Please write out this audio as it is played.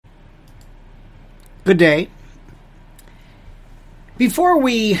Good day. Before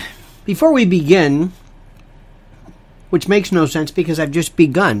we begin, which makes no sense because I've just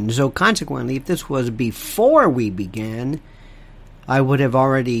begun, so consequently, if this was before we began, I would have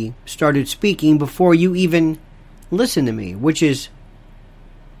already started speaking before you even listen to me, which is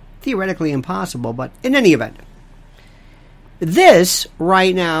theoretically impossible, but in any event, this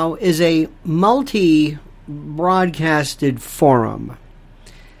right now is a multi-broadcasted forum.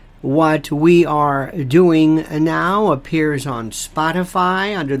 What we are doing now appears on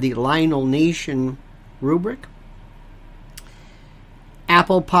Spotify under the Lionel Nation rubric,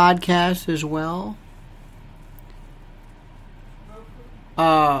 Apple Podcasts as well.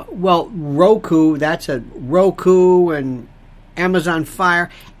 Roku, that's a Roku and Amazon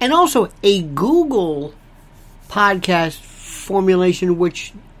Fire, and also a Google podcast formulation,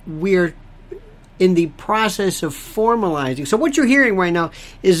 which we're in the process of formalizing. So what you're hearing right now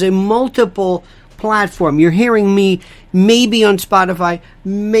is a multiple platform. You're hearing me maybe on Spotify,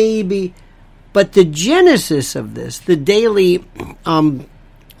 maybe, but the genesis of this, the daily, at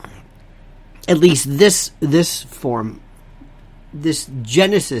least this form, this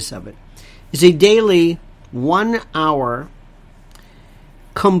genesis of it, is a daily 1 hour,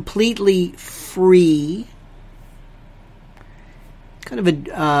 completely free, kind of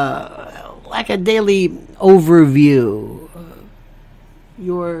a like a daily overview.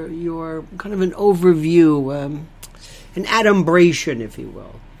 Your kind of an overview, an adumbration, if you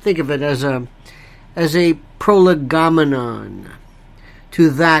will. Think of it as a prolegomenon to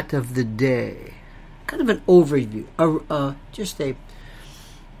that of the day. Kind of an overview, just a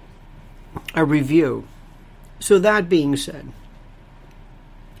review. So that being said,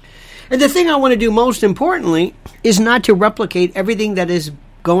 and the thing I want to do most importantly is not to replicate everything that is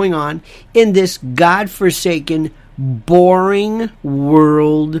going on in this godforsaken, boring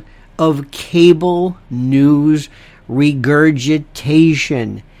world of cable news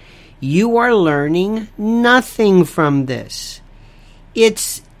regurgitation. You are learning nothing from this.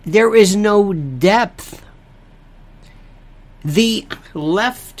 There is no depth. The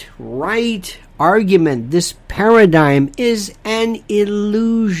left-right argument, this paradigm, is an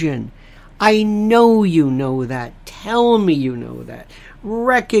illusion. I know you know that. Tell me you know that.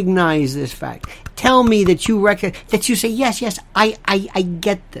 Recognize this fact. Tell me that you say, yes, I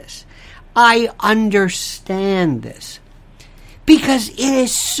get this. I understand this. Because it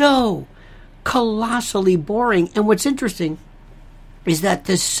is so colossally boring. And what's interesting is that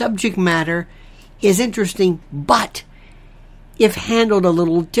the subject matter is interesting, but if handled a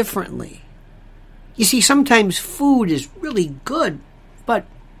little differently. You see, sometimes food is really good, but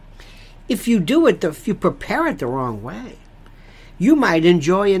if you prepare it the wrong way, you might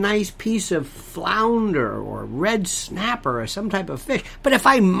enjoy a nice piece of flounder or red snapper or some type of fish. But if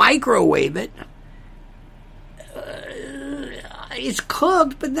I microwave it, it's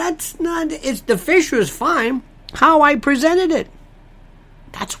cooked, but that's not. The fish was fine. How I presented it.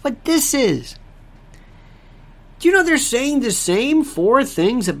 That's what this is. Do you know they're saying the same 4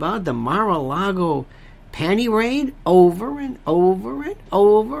 things about the Mar-a-Lago panty raid over and over and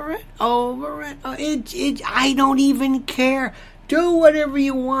over and over and I don't even care. Do whatever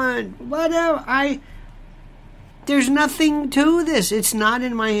you want. Whatever. There's nothing to this. It's not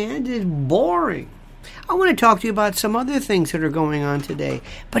in my hand. It's boring. I want to talk to you about some other things that are going on today,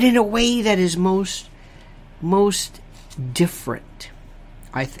 but in a way that is most different,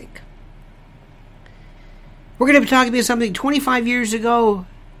 I think. We're going to be talking about something 25 years ago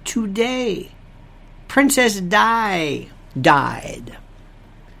today. Princess Di died.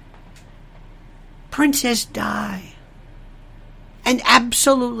 Princess Di. And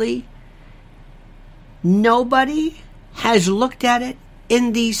absolutely nobody has looked at it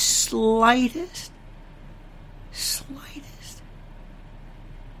in the slightest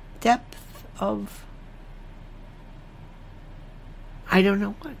depth of, I don't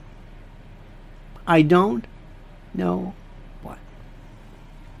know what. I don't know what.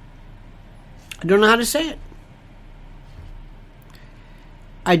 I don't know how to say it.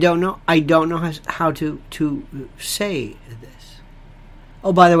 I don't know how to say this.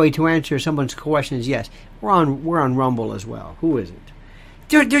 Oh, by the way, to answer someone's question is yes. We're on Rumble as well. Who isn't?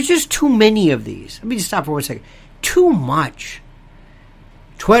 There's just too many of these. Let me just stop for 1 second. Too much.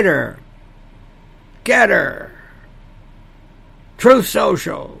 Twitter, Getter, Truth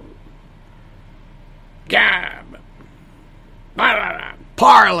Social, Gab,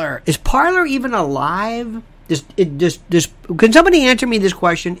 Parler. Is Parler even alive? Can somebody answer me this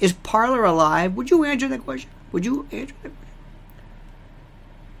question? Is Parler alive? Would you answer that question?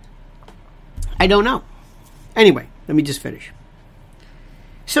 I don't know. Anyway, let me just finish.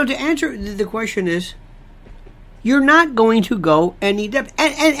 So to answer the question is, you're not going to go any depth.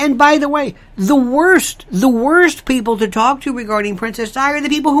 And by the way, the worst people to talk to regarding Princess Di are the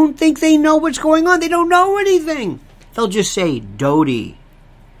people who think they know what's going on. They don't know anything. They'll just say, Dodie.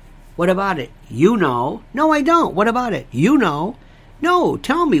 What about it? You know. No, I don't. What about it? You know. No,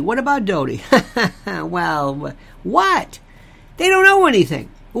 tell me. What about Dodie? Well, what? They don't know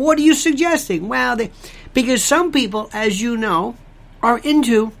anything. What are you suggesting? Well, because some people, as you know, are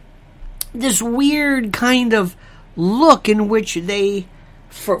into this weird kind of look in which they,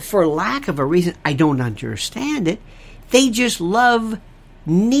 for lack of a reason, I don't understand it, they just love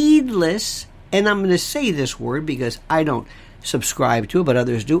needless, and I'm going to say this word because I don't subscribe to it, but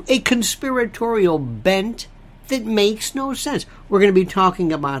others do, a conspiratorial bent that makes no sense. We're going to be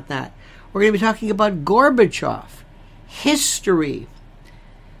talking about that. We're going to be talking about Gorbachev, history,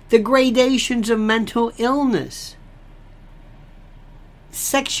 the gradations of mental illness,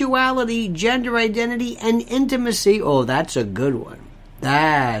 sexuality, gender identity, and intimacy. Oh, that's a good one.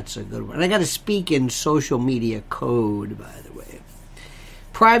 That's a good one. And I got to speak in social media code, by the way.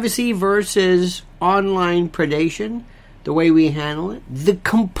 Privacy versus online predation, the way we handle it. The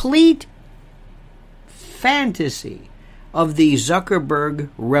complete fantasy of the Zuckerberg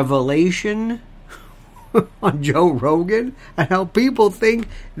revelation on Joe Rogan and how people think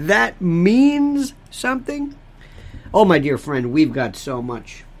that means something. Oh, my dear friend, we've got so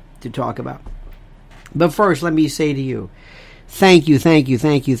much to talk about. But first, let me say to you, thank you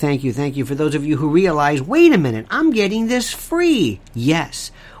for those of you who realize, wait a minute, I'm getting this free.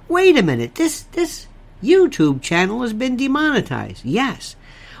 Yes. Wait a minute, this YouTube channel has been demonetized. Yes.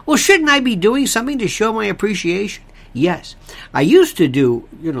 Well, shouldn't I be doing something to show my appreciation? Yes. I used to do,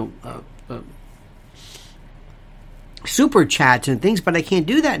 super chats and things, but I can't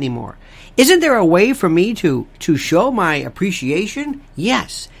do that anymore. Isn't there a way for me to show my appreciation?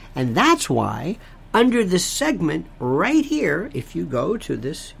 Yes. And that's why under this segment right here, if you go to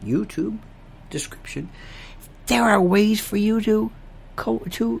this YouTube description, there are ways for you to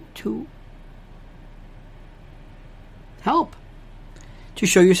help, to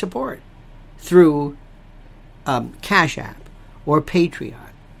show your support through Cash App or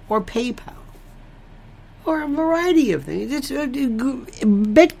Patreon or PayPal or a variety of things. It's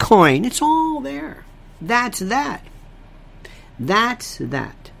Bitcoin. It's all there. That's that. That's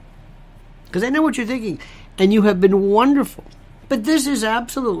that. Because I know what you're thinking, and you have been wonderful. But this is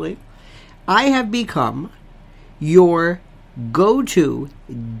absolutely, I have become your go-to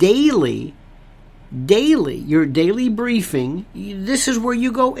daily, your daily briefing. This is where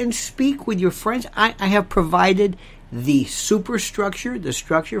you go and speak with your friends. I have provided the superstructure, the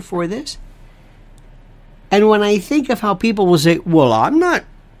structure for this. And when I think of how people will say, well, I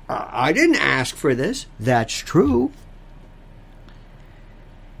didn't ask for this. That's true.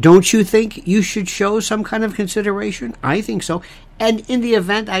 Don't you think you should show some kind of consideration? I think so. And in the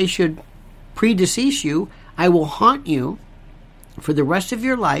event I should predecease you, I will haunt you for the rest of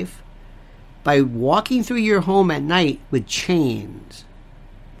your life by walking through your home at night with chains.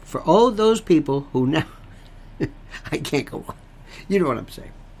 For all those people who now... I can't go on. You know what I'm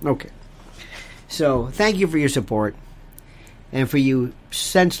saying. Okay. So, thank you for your support. And for you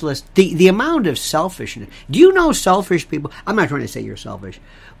senseless... The amount of selfishness... Do you know selfish people? I'm not trying to say you're selfish.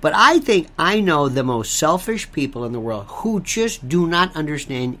 But I think I know the most selfish people in the world who just do not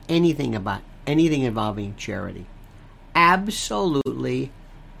understand anything involving charity. Absolutely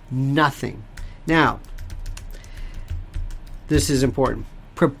nothing. Now, this is important.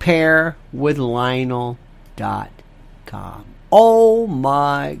 Preparewithlionel.com. Oh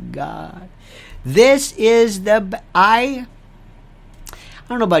my God. This is I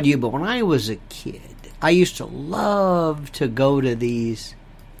don't know about you, but when I was a kid, I used to love to go to these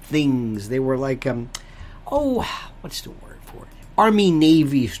things. They were like, what's the word for it? Army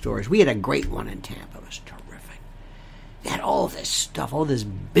Navy stores. We had a great one in Tampa. It was terrific. They had all this stuff, all this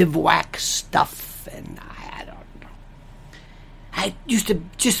bivouac stuff, and I don't know. I used to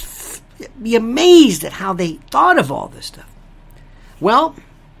just be amazed at how they thought of all this stuff. Well,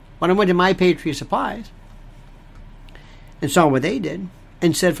 when I went to My Patriot Supplies and saw what they did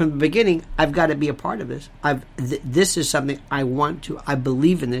and said from the beginning, I've got to be a part of this. This is something I want to. I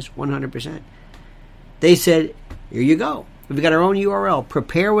believe in this 100%. They said, here you go. We've got our own URL,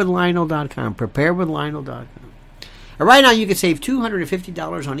 preparewithlionel.com, preparewithlionel.com. And right now you can save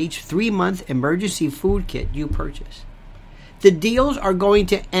 $250 on each 3-month emergency food kit you purchase. The deals are going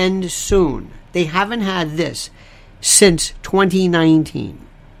to end soon. They haven't had this since 2019.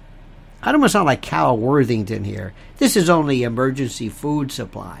 I don't want to sound like Cal Worthington here. This is only emergency food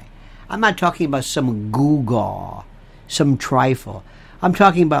supply. I'm not talking about some gewgaw, some trifle. I'm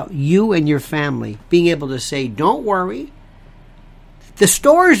talking about you and your family being able to say, don't worry. The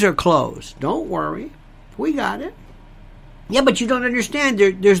stores are closed. Don't worry. We got it. Yeah, but you don't understand.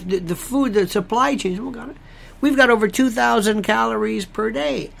 There's the food, the supply chain. We got it. We've got over 2,000 calories per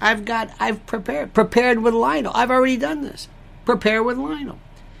day. I've prepared with Lionel. I've already done this. Prepare with Lionel.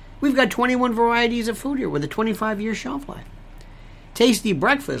 We've got 21 varieties of food here with a 25-year shelf life. Tasty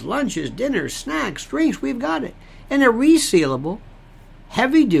breakfast, lunches, dinners, snacks, drinks. We've got it. And they're resealable,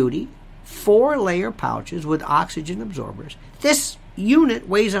 heavy-duty, 4-layer pouches with oxygen absorbers. This unit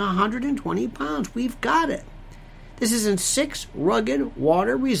weighs 120 pounds. We've got it. This is in 6 rugged,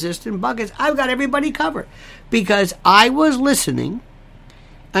 water-resistant buckets. I've got everybody covered because I was listening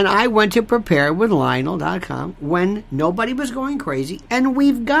and I went to preparewithlionel.com when nobody was going crazy, and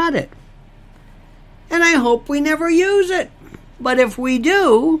we've got it. And I hope we never use it. But if we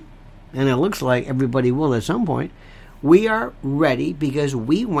do, and it looks like everybody will at some point, we are ready because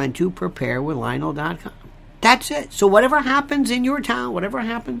we went to preparewithlionel.com. That's it. So whatever happens in your town, whatever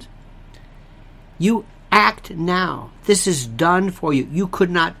happens, you act now. This is done for you. You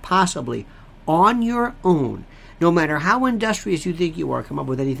could not possibly, on your own, no matter how industrious you think you are, come up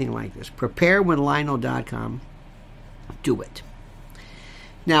with anything like this. Preparewithlionel.com. Do it.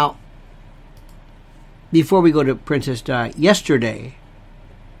 Now, before we go to Princess Di, yesterday,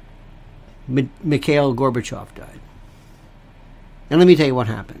 Mikhail Gorbachev died. And let me tell you what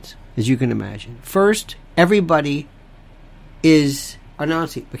happens, as you can imagine. First, everybody is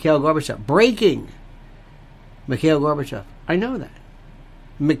announcing Mikhail Gorbachev. Breaking. Mikhail Gorbachev. I know that.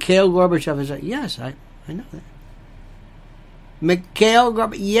 Mikhail Gorbachev is like, yes, I know that. Mikhail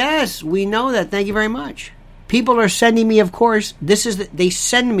Gorbachev. Yes, we know that. Thank you very much. People are sending me, of course, they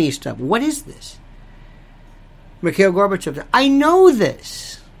send me stuff. What is this? Mikhail Gorbachev. I know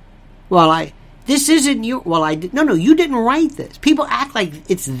this. This isn't you. No, you didn't write this. People act like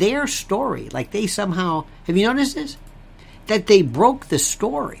it's their story. Like they somehow, have you noticed this? That they broke the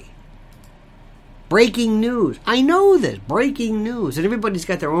story. Breaking news. I know this. Breaking news. And everybody's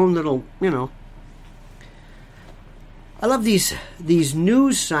got their own little, I love these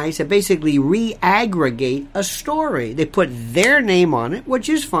news sites that basically re-aggregate a story. They put their name on it, which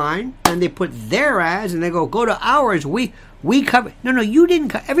is fine, and they put their ads, and they go to ours. We cover. No, you didn't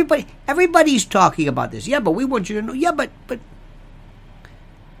cover. Everybody's talking about this. Yeah, but we want you to know. Yeah, but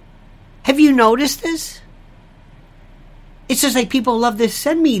have you noticed this? It's just like people love to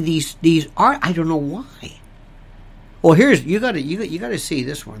send me these art. I don't know why. Well, here's you got to see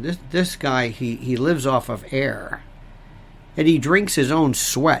this one. This guy he lives off of air. And he drinks his own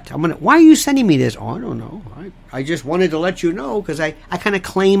sweat. Why are you sending me this? Oh, I don't know. I just wanted to let you know because I kind of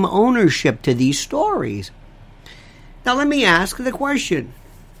claim ownership to these stories. Now let me ask the question.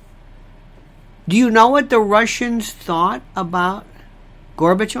 Do you know what the Russians thought about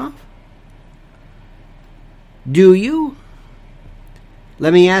Gorbachev? Do you?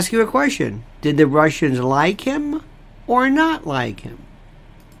 Let me ask you a question. Did the Russians like him or not like him?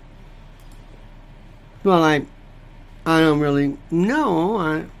 Well, I don't really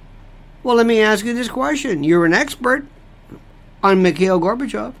know. Well, let me ask you this question. You're an expert on Mikhail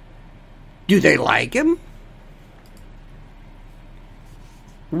Gorbachev. Do they like him?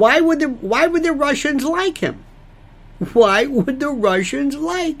 Why would the Russians like him? Why would the Russians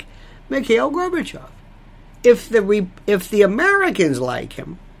like Mikhail Gorbachev? If the Americans like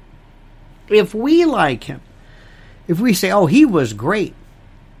him, if we like him, if we say, oh, he was great,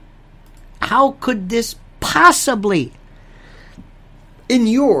 how could this possibly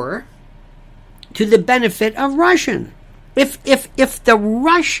inure to the benefit of Russians? If the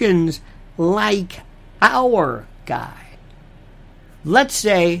Russians like our guy, let's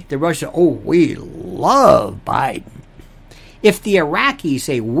say the Russians, oh, we love Biden. If the Iraqis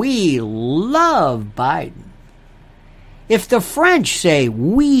say, we love Biden. If the French say,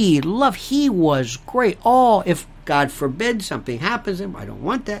 he was great. Oh, if, God forbid, something happens to him, I don't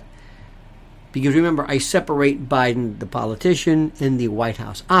want that. Because remember, I separate Biden, the politician, and the White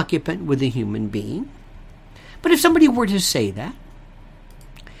House occupant with the human being. But if somebody were to say that,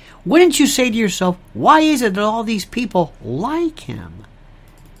 wouldn't you say to yourself, why is it that all these people like him?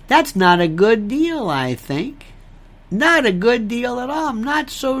 That's not a good deal, I think. Not a good deal at all. I'm not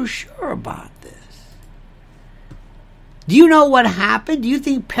so sure about this. Do you know what happened? Do you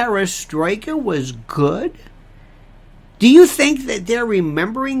think perestroika was good? Do you think that they're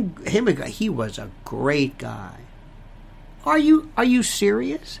remembering him? He was a great guy. Are you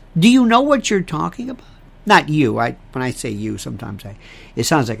serious? Do you know what you're talking about? Not you. When I say you, sometimes it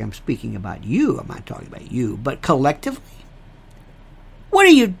sounds like I'm speaking about you. I'm not talking about you, but collectively. What are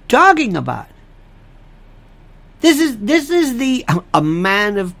you talking about? This is a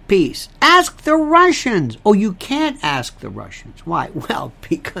man of peace. Ask the Russians. Oh, you can't ask the Russians. Why? Well,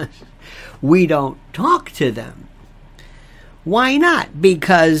 because we don't talk to them. Why not?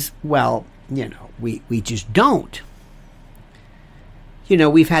 Because, well, we just don't.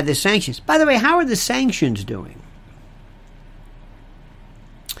 We've had the sanctions. By the way, how are the sanctions doing?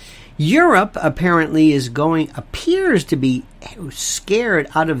 Europe apparently appears to be scared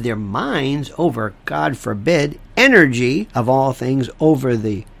out of their minds over, God forbid, energy, of all things, over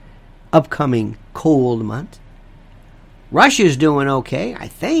the upcoming cold month. Russia's doing okay,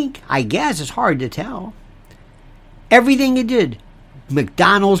 I guess. It's hard to tell. Everything it did.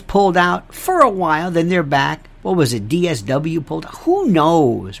 McDonald's pulled out for a while, then they're back. What was it? DSW pulled out? Who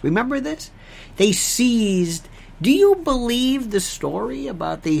knows? Remember this? They seized... Do you believe the story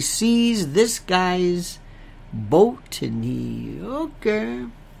about they seized this guy's boat and okay. I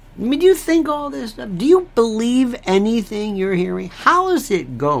mean, do you think all this stuff? Do you believe anything you're hearing? How is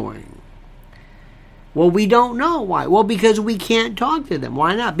it going? Well, we don't know. Why? Well, because we can't talk to them.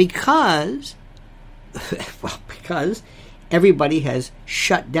 Why not? Because everybody has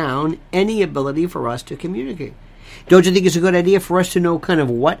shut down any ability for us to communicate. Don't you think it's a good idea for us to know kind of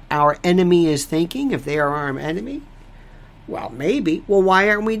what our enemy is thinking, if they are our enemy? Well, maybe. Well, why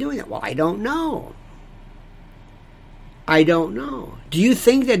aren't we doing that? Well, I don't know. Do you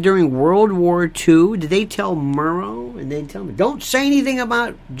think that during World War II, did they tell Murrow and they tell me, don't say anything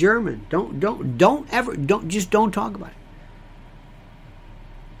about German. Don't talk about it.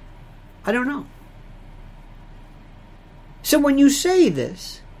 I don't know. So when you say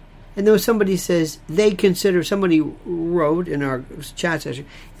this, and then somebody says somebody wrote in our chat session,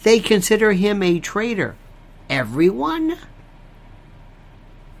 they consider him a traitor. Everyone?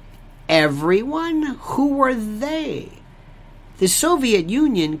 Who were they? The Soviet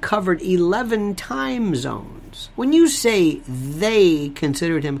Union covered 11 time zones. When you say they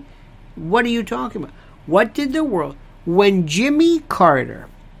considered him, what are you talking about? What did the world... When Jimmy Carter,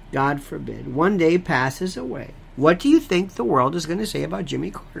 God forbid, one day passes away, what do you think the world is going to say about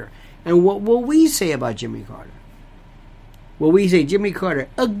Jimmy Carter? And what will we say about Jimmy Carter? Will we say, Jimmy Carter,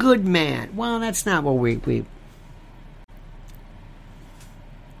 a good man? Well, that's not what we...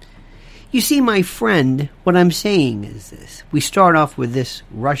 You see, my friend, what I'm saying is this. We start off with this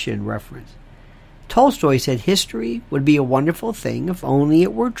Russian reference. Tolstoy said history would be a wonderful thing if only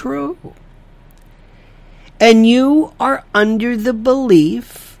it were true. And you are under the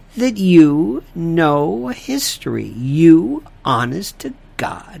belief that you know history. You, honest to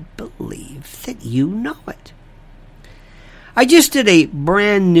God, believe that you know it. I just did a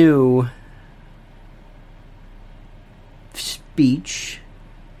brand new speech,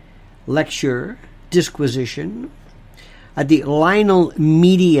 lecture, disquisition at the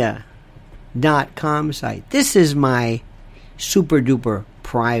LionelMedia.com site. This is my super duper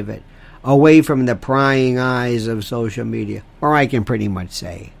private, away from the prying eyes of social media, where I can pretty much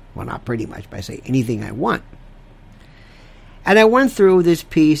say, well, not pretty much, but I say anything I want. And I went through this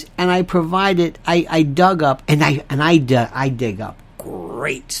piece, and I provided, I dug up, and I dig up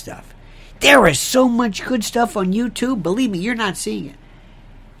great stuff. There is so much good stuff on YouTube. Believe me, you're not seeing it.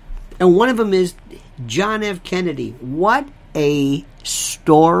 And one of them is John F. Kennedy. What a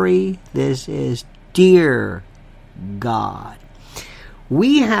story this is. Dear God.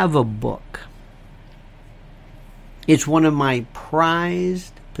 We have a book. It's one of my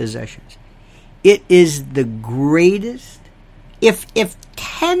prized possessions. It is the greatest. If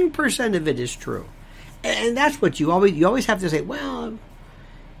 10% of it is true, and that's what you always have to say, well,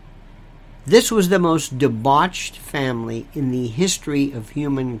 this was the most debauched family in the history of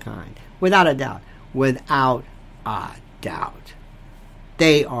humankind. Without a doubt. Without a doubt.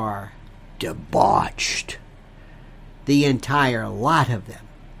 They are debauched. The entire lot of them.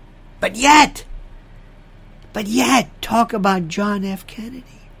 But yet, talk about John F. Kennedy.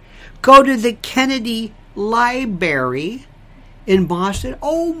 Go to the Kennedy Library in Boston.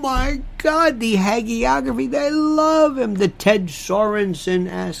 Oh my God, the hagiography. They love him. The Ted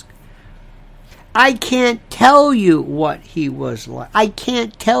Sorensen-esque. I can't tell you what he was like. I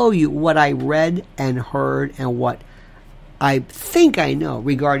can't tell you what I read and heard and what I think I know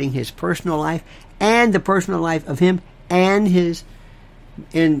regarding his personal life and the personal life of him and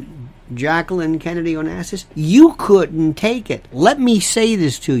Jacqueline Kennedy Onassis. You couldn't take it. Let me say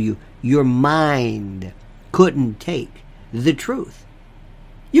this to you. Your mind couldn't take the truth.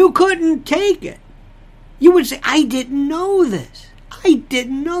 You couldn't take it. You would say, I didn't know this. I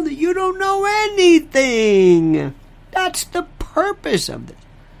didn't know that. You don't know anything. That's the purpose of this.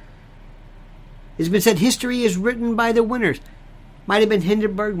 It's been said history is written by the winners. Might have been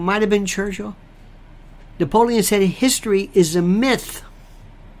Hindenburg, might have been Churchill. Napoleon said history is a myth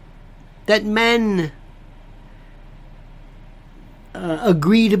that men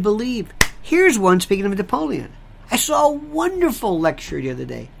agree to believe. Here's one, speaking of Napoleon. I saw a wonderful lecture the other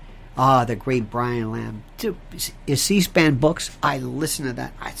day. The great Brian Lamb. His C-SPAN books, I listen to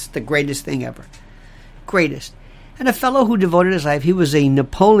that. It's the greatest thing ever. Greatest. And a fellow who devoted his life, he was a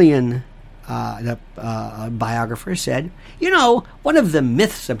Napoleon biographer, said, one of the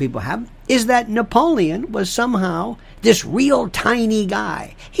myths that people have is that Napoleon was somehow this real tiny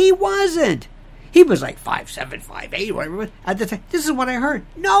guy. He wasn't. He was like 5'7", 5'8", whatever. At the time, this is what I heard.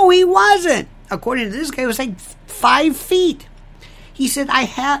 No, he wasn't. According to this guy, he was like 5 feet. He said, I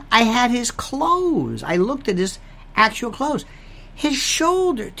had his clothes. I looked at his actual clothes. His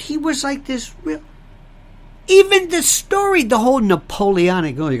shoulder, he was like this real... Even the story, the whole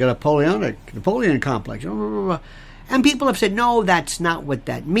Napoleonic, you got Napoleon complex. And people have said, no, that's not what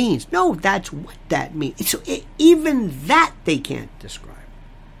that means. No, that's what that means. So even that they can't describe.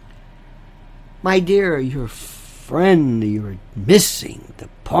 My dear, your friend, you're missing the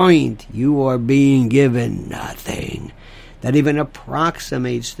point. You are being given nothing that even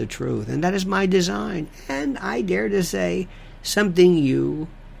approximates the truth. And that is my design. And I dare to say something you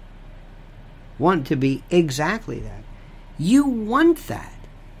want to be exactly that. You want that.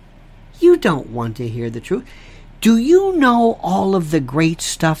 You don't want to hear the truth. Do you know all of the great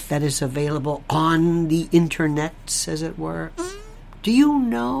stuff that is available on the internet, as it were? Do you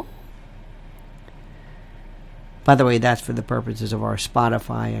know? By the way, that's for the purposes of our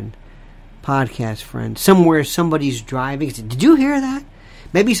Spotify and podcast friends. Somewhere somebody's driving. Did you hear that?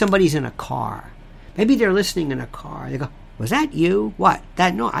 Maybe somebody's in a car. Maybe they're listening in a car. They go, was that you? What?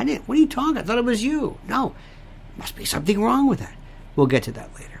 That? No, I didn't. What are you talking? I thought it was you. No. Must be something wrong with that. We'll get to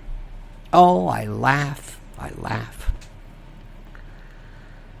that later. Oh, I laugh.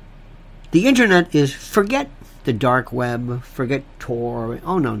 The internet is, forget the dark web, forget Tor.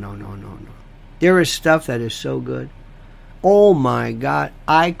 Oh, no. There is stuff that is so good. Oh my God,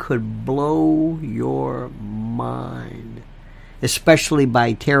 I could blow your mind. Especially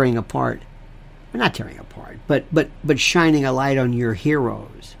by tearing apart. Well, not tearing apart, but shining a light on your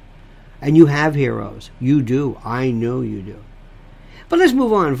heroes. And you have heroes. You do. I know you do. But let's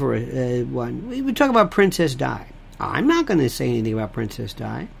move on for one. We talk about Princess Di. I'm not going to say anything about Princess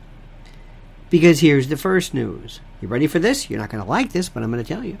Di. Because here's the first news. You ready for this? You're not going to like this, but I'm going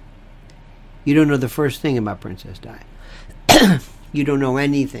to tell you. You don't know the first thing about Princess Di. You don't know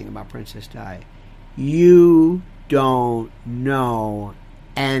anything about Princess Di. You don't know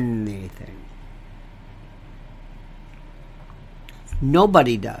anything.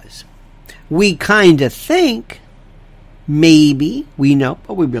 Nobody does. We kind of think, maybe, we know,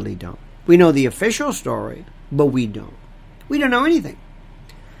 but we really don't. We know the official story, but we don't. We don't know anything.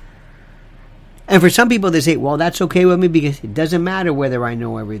 And for some people, they say, well, that's okay with me because it doesn't matter whether I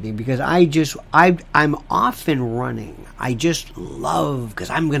know everything, because I'm often running. I just love, because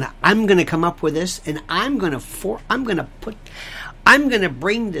I'm gonna come up with this, and I'm gonna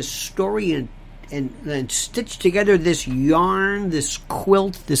bring this story and stitch together this yarn, this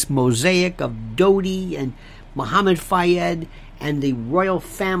quilt, this mosaic of Dodi and Muhammad Fayed and the royal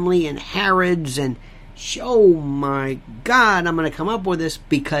family and Harrods, and oh my God, I'm going to come up with this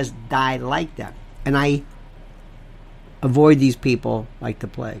because I like that. And I avoid these people like the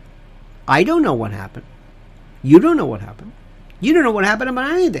plague. I don't know what happened. You don't know what happened. You don't know what happened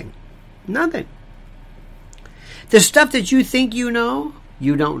about anything. Nothing. The stuff that you think you know,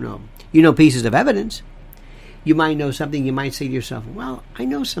 you don't know. You know pieces of evidence. You might know something. You might say to yourself, well, I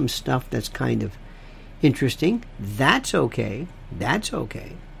know some stuff that's kind of interesting. That's okay. That's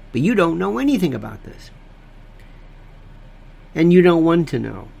okay. But you don't know anything about this. And you don't want to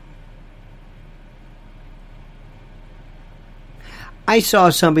know. I saw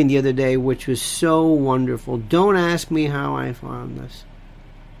something the other day which was so wonderful. Don't ask me how I found this.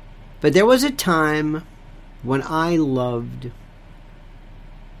 But there was a time when I loved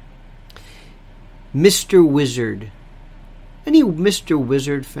Mr. Wizard. Any Mr.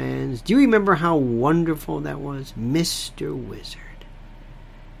 Wizard fans? Do you remember how wonderful that was? Mr. Wizard.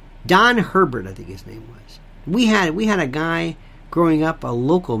 Don Herbert, I think his name was. We had a guy growing up, a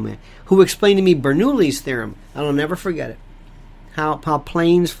local man, who explained to me Bernoulli's theorem. I'll never forget it. How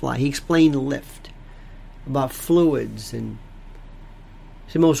planes fly. He explained lift, about fluids, and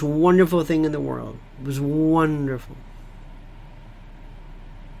it's the most wonderful thing in the world. It was wonderful.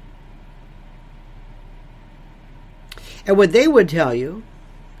 And what they would tell you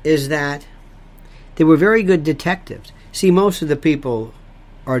is that they were very good detectives. See, most of the people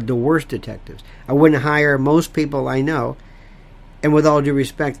are the worst detectives. I wouldn't hire most people I know. And with all due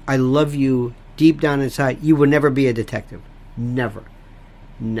respect, I love you deep down inside, you will never be a detective. Never.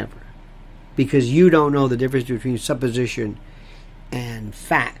 Never. Because you don't know the difference between supposition and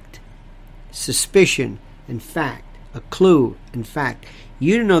fact. Suspicion and fact. A clue and fact.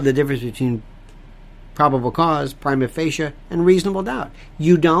 You don't know the difference between probable cause, prima facie, and reasonable doubt.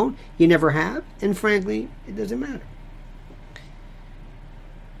 You don't. You never have. And frankly, it doesn't matter.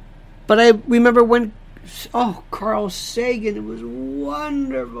 But I remember when, Carl Sagan, it was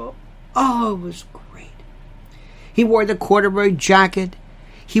wonderful. Oh, it was great. He wore the corduroy jacket.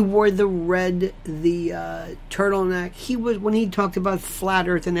 He wore the turtleneck. When he talked about flat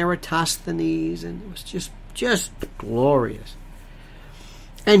earth and Eratosthenes, and it was just glorious.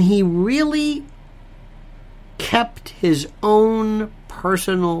 And he really kept his own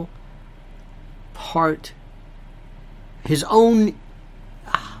personal part, his own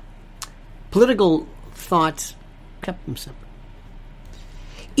political thoughts, kept them separate.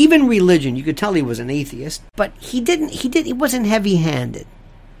 Even religion, you could tell he was an atheist, but he wasn't heavy-handed.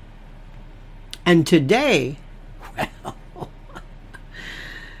 And today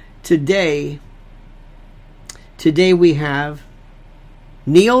we have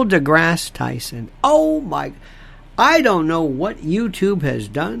Neil deGrasse Tyson. Oh my, I don't know what YouTube has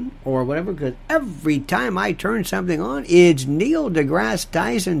done or whatever, because every time I turn something on, it's Neil deGrasse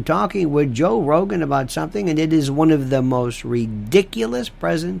Tyson talking with Joe Rogan about something, and it is one of the most ridiculous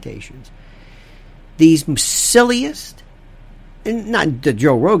presentations. These silliest, and not the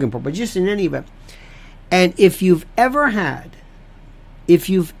Joe Rogan part, but just in any event. And if you've ever had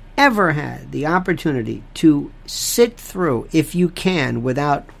the opportunity to sit through, if you can,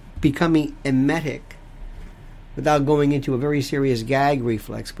 without becoming emetic, without going into a very serious gag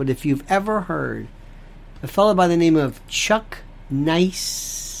reflex, but if you've ever heard a fellow by the name of Chuck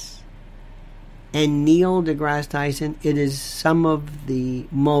Nice and Neil deGrasse Tyson, it is some of the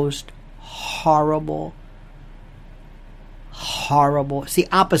most horrible. It's the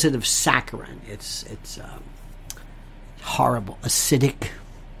opposite of saccharine. It's horrible, acidic,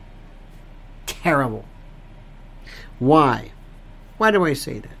 terrible. Why? Why do I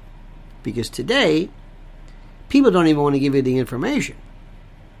say that? Because today, people don't even want to give you the information.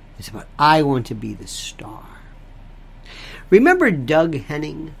 It's about, I want to be the star. Remember Doug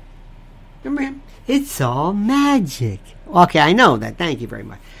Henning? Remember him? It's all magic. Okay, I know that. Thank you very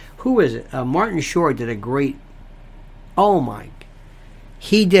much. Who is it? Martin Short did a great... Oh my!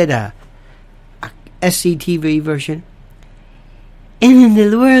 He did a SCTV version. And in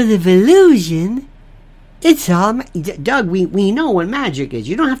the world of illusion, it's all Doug. We know what magic is.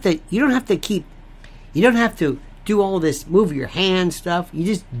 You don't have to do all this move your hand stuff. You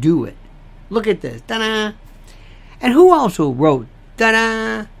just do it. Look at this. Ta-da! And who also wrote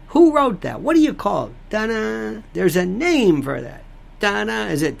ta-da? Who wrote that? What do you call it? Ta-da! There's a name for that. Ta-da!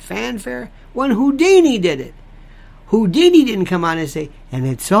 Is it fanfare? When Houdini did it. Houdini didn't come on and say, and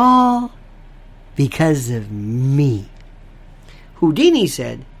it's all because of me. Houdini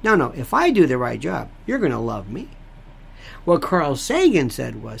said, no, if I do the right job, you're going to love me. What Carl Sagan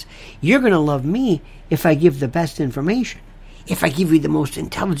said was, you're going to love me if I give the best information. If I give you the most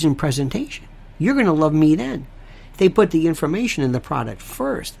intelligent presentation, you're going to love me then. They put the information in the product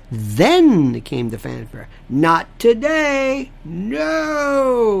first. Then came the fanfare. Not today.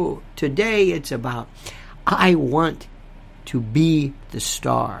 No. Today it's about... I want to be the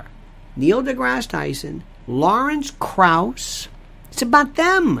star. Neil deGrasse Tyson, Lawrence Krauss. It's about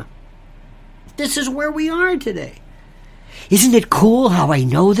them. This is where we are today. Isn't it cool how I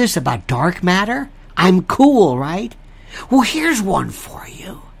know this about dark matter? I'm cool, right? Well, here's one for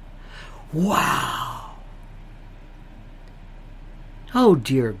you. Wow. Oh,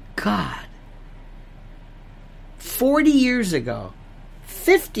 dear God. 40 years ago,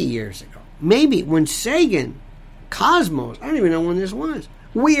 50 years ago, maybe when Sagan, Cosmos, I don't even know when this was.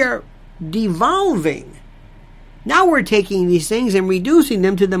 We are devolving. Now we're taking these things and reducing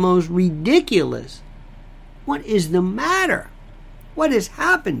them to the most ridiculous. What is the matter? What has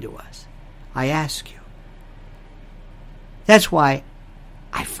happened to us? I ask you. That's why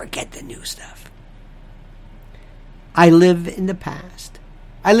I forget the new stuff. I live in the past.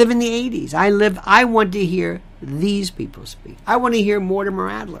 I live in the 80s. I want to hear these people speak. I want to hear Mortimer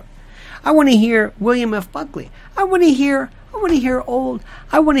Adler. I want to hear William F. Buckley. I want to hear I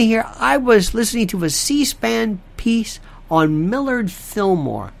was listening to a C-SPAN piece on Millard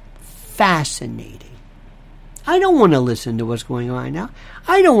Fillmore. Fascinating. I don't want to listen to what's going on now.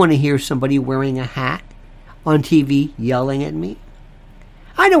 I don't want to hear somebody wearing a hat on TV yelling at me.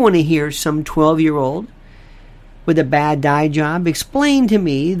 I don't want to hear some 12-year-old with a bad dye job explain to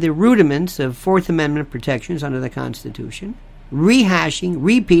me the rudiments of Fourth Amendment protections under the Constitution. rehashing,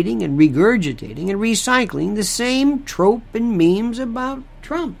 repeating, and regurgitating and recycling the same trope and memes about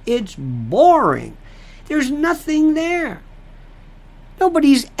Trump. It's boring. There's nothing there.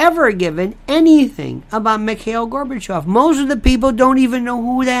 Nobody's ever given anything about Mikhail Gorbachev. Most of the people don't even know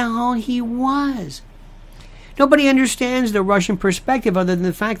who the hell he was. Nobody understands the Russian perspective other than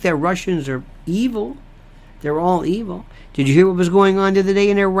the fact that Russians are evil. They're all evil. Did you hear what was going on the other day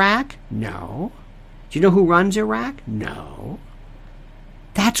in Iraq? No. Do you know who runs Iraq? No.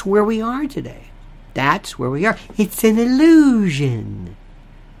 That's where we are today. That's where we are. It's an illusion.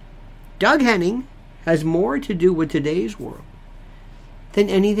 Doug Henning has more to do with today's world than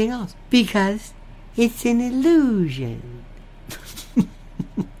anything else because it's an illusion.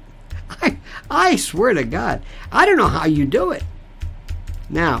 I swear to God, I don't know how you do it.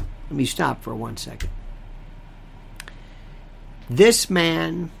 Now, let me stop for 1 second. This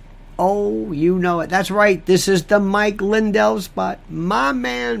man, oh, you know it. That's right. This is the Mike Lindell spot. My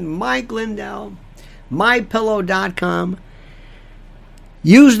man, Mike Lindell, mypillow.com.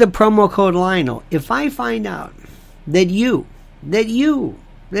 Use the promo code Lionel. If I find out that you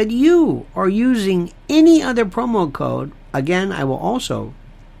are using any other promo code, again, I will also,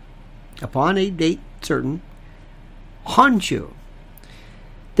 upon a date certain, haunt you.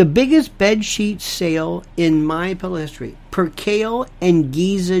 The biggest bedsheet sale in my pillow history. Percale and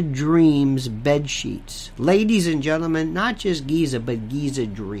Giza Dreams bedsheets. Ladies and gentlemen, not just Giza, but Giza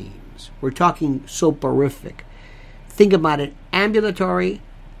Dreams. We're talking soporific. Think about it. Ambulatory,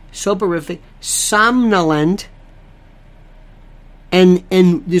 soporific, somnolent, and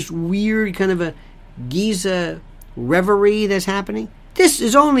this weird kind of a Giza reverie that's happening. This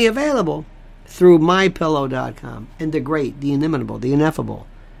is only available through mypillow.com. And the great, the inimitable, the ineffable,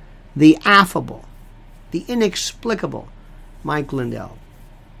 the affable, the inexplicable Mike Lindell.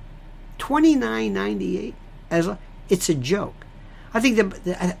 $29.98. It's a joke. I think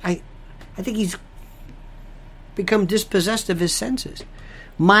I think he's become dispossessed of his senses.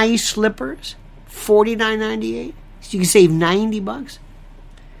 My slippers, $49.98. So you can save $90.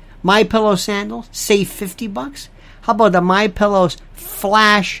 My Pillow sandals, save $50. How about the My Pillow's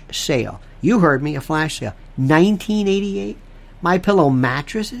flash sale? You heard me, a flash sale. $19.88. My Pillow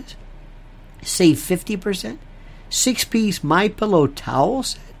mattresses, save 50%. 6-piece My Pillow towel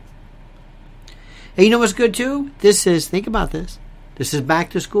set. And you know what's good too? Think about this. This is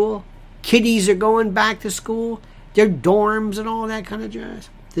back to school. Kiddies are going back to school. Their dorms and all that kind of jazz.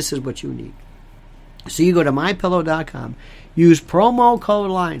 This is what you need. So you go to mypillow.com. Use promo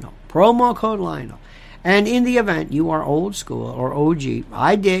code Lionel. Promo code Lionel. And in the event you are old school or OG,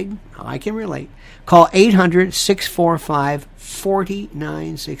 I dig, I can relate, call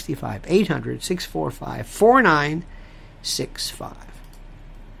 800-645-4965. 800-645-4965.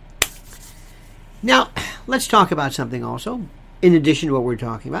 Now, let's talk about something also, in addition to what we're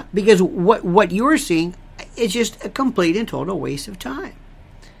talking about, because what you're seeing is just a complete and total waste of time.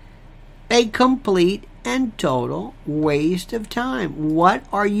 A complete and total waste of time. What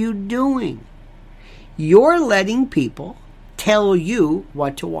are you doing? You're letting people tell you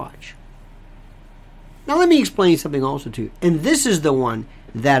what to watch. Now let me explain something also to you. And this is the one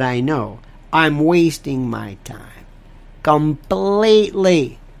that I know I'm wasting my time.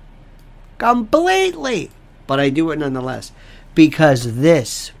 Completely. But I do it nonetheless. Because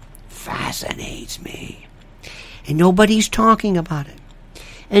this fascinates me. And nobody's talking about it.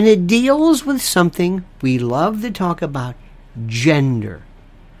 And it deals with something we love to talk about, gender.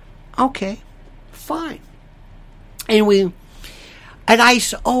 Okay, fine.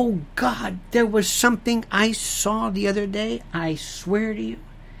 Oh God, there was something I saw the other day. I swear to you.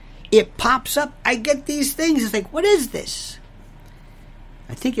 It pops up. I get these things. It's like, what is this?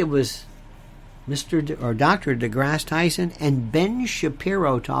 I think it was Dr. DeGrasse Tyson and Ben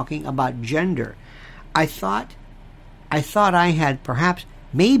Shapiro talking about gender. I thought I had perhaps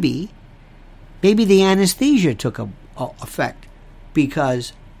maybe the anesthesia took effect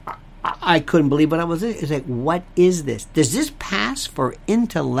because I couldn't believe what I was. It's like, what is this? Does this pass for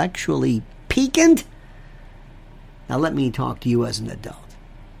intellectually piquant? Now let me talk to you as an adult.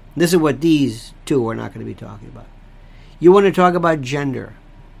 This is what these two are not going to be talking about. You want to talk about gender?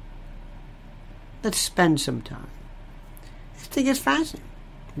 Let's spend some time. I think it's fascinating.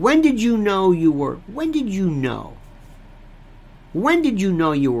 When did you know you were a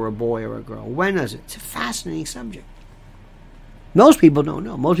boy or a girl? When was it? It's a fascinating subject. Most people don't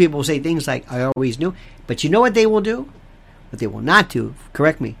know. Most people say things like, I always knew. But you know what they will do? What they will not do,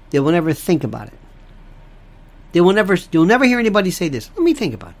 correct me, they will never think about it. You'll never hear anybody say this. Let me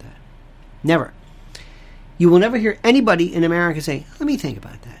think about that. Never. You will never hear anybody in America say, let me think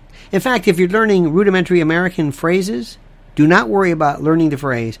about that. In fact, if you're learning rudimentary American phrases, Do not worry about learning the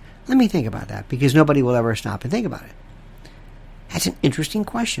phrase, let me think about that, because nobody will ever stop and think about it. That's an interesting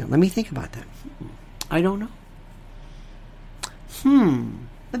question. Let me think about that. I don't know.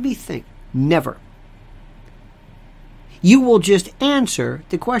 Let me think. Never. You will just answer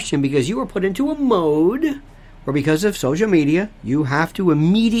the question because you are put into a mode where, because of social media, you have to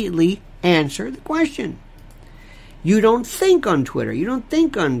immediately answer the question. You don't think on Twitter. You don't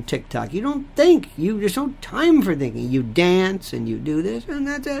think on TikTok. You don't think. There's no time for thinking. You dance and you do this, and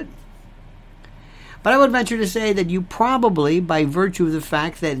that's it. But I would venture to say that you probably, by virtue of the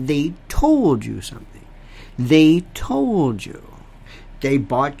fact that they told you something, they told you, they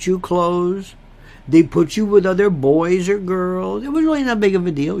bought you clothes, they put you with other boys or girls, it was really not big of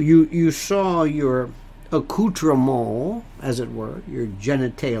a deal. You saw your accoutrement, as it were, your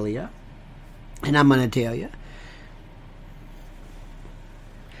genitalia, and I'm going to tell you.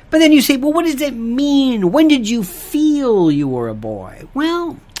 But then you say, well, what does it mean? When did you feel you were a boy?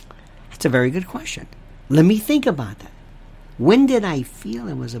 Well, that's a very good question. Let me think about that. When did I feel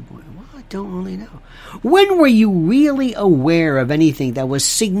I was a boy? Well, I don't really know. When were you really aware of anything that was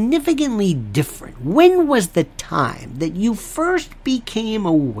significantly different? When was the time that you first became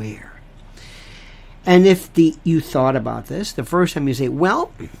aware? And if you thought about this, the first time you say,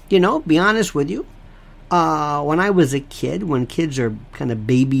 well, be honest with you, when I was a kid, when kids are kind of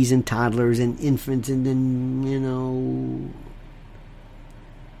babies and toddlers and infants and then,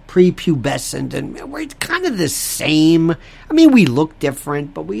 prepubescent, and we're kind of the same. I mean, we look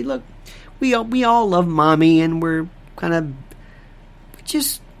different, but we all love mommy, and we're kind of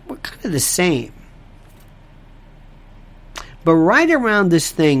the same. But right around this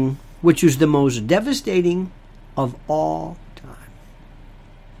thing, which was the most devastating of all time,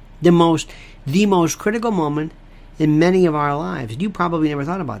 the most critical moment in many of our lives, you probably never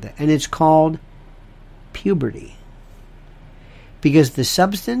thought about that, and it's called puberty. Because the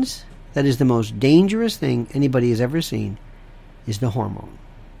substance that is the most dangerous thing anybody has ever seen is the hormone.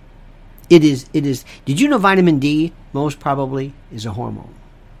 It is. Did you know vitamin D most probably is a hormone?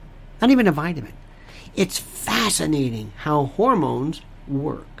 Not even a vitamin. It's fascinating how hormones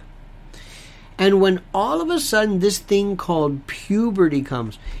work. And when all of a sudden this thing called puberty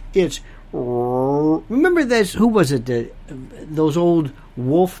comes, remember this, who was it? Those old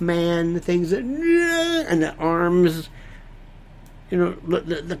Wolfman things that, and the arms,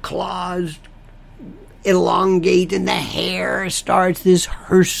 the claws elongate and the hair starts this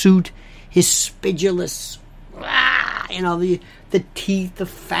hirsute, hispidulous, the teeth, the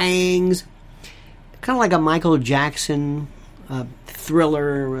fangs, kind of like a Michael Jackson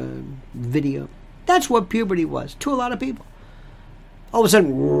Thriller video. That's what puberty was to a lot of people. All of a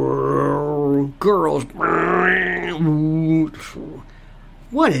sudden, girls,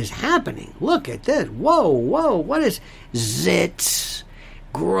 what is happening? Look at this. Whoa, what is zits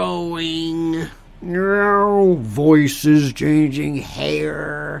growing, voices changing,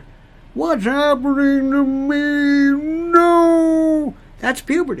 hair. What's happening to me? No. That's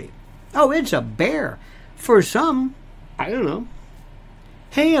puberty. Oh, it's a bear. For some, I don't know.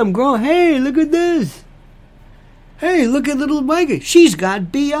 Hey, I'm growing. Hey, look at this. Hey, look at little Mikey. She's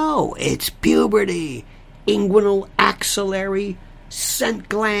got BO. It's puberty. Inguinal, axillary, scent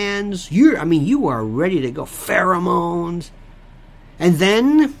glands. You are ready to go. Pheromones. And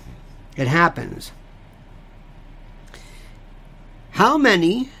then it happens. How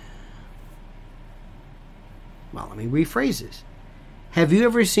many... Well, let me rephrase this. Have you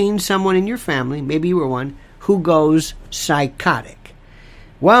ever seen someone in your family, maybe you were one, who goes psychotic?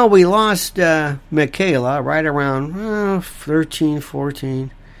 Well, we lost Michaela right around 13,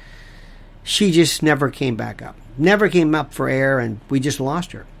 14. She just never came back up. Never came up for air, and we just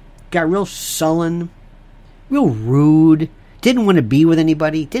lost her. Got real sullen, real rude, didn't want to be with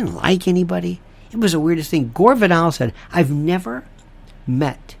anybody, didn't like anybody. It was the weirdest thing. Gore Vidal said, I've never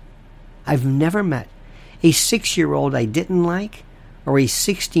met a 6-year-old I didn't like or a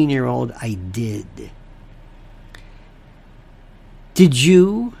 16-year-old I did. Did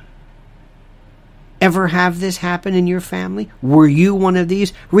you ever have this happen in your family? Were you one of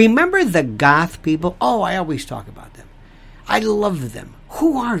these? Remember the goth people? Oh, I always talk about them. I love them.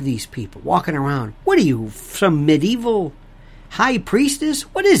 Who are these people walking around? What are you, some medieval high priestess?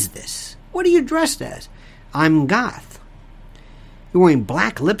 What is this? What are you dressed as? I'm goth. You're wearing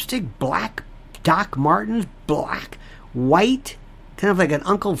black lipstick, black Doc Martens, black, white, kind of like an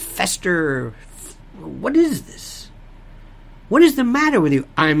Uncle Fester. What is this? What is the matter with you?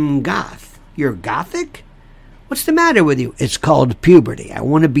 I'm goth. You're gothic? What's the matter with you? It's called puberty. I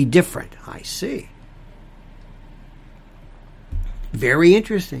want to be different. I see. Very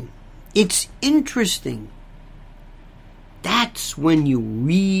interesting. It's interesting. That's when you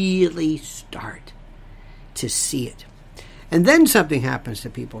really start to see it. And then something happens to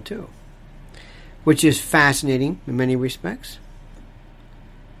people too, which is fascinating in many respects.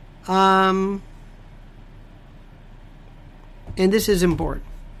 And this is important.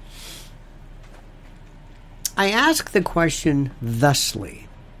 I ask the question thusly.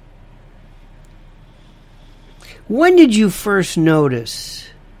 When did you first notice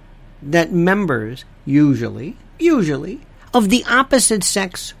that members, usually, of the opposite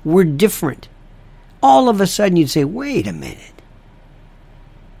sex were different? All of a sudden you'd say, wait a minute.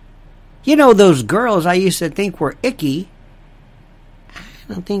 You know, those girls I used to think were icky, I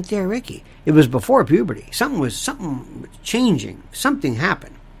don't think they're icky. It was before puberty. Something was changing. Something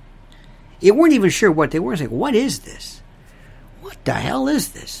happened. You weren't even sure what they were. It's like, what is this? What the hell is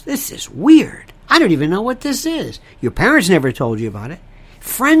this? This is weird. I don't even know what this is. Your parents never told you about it.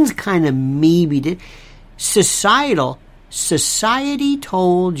 Friends kind of maybe did. Society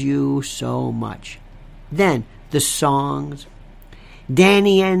told you so much. Then the songs,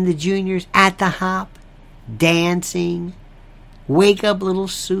 Danny and the Juniors at the Hop, dancing, Wake Up Little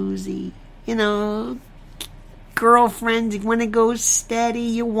Susie, you know, girlfriends, when it goes steady,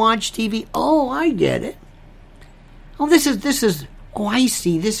 you watch TV. Oh, I get it. Oh, this is, oh, I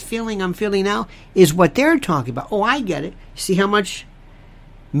see. This feeling I'm feeling now is what they're talking about. Oh, I get it. See how much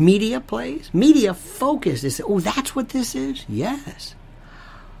media plays? Media focus. They say, oh, that's what this is? Yes.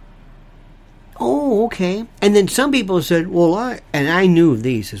 Oh, okay. And then some people said, well, I knew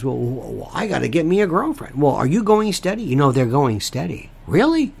these. Says, well, I got to get me a girlfriend. Well, are you going steady? You know, they're going steady.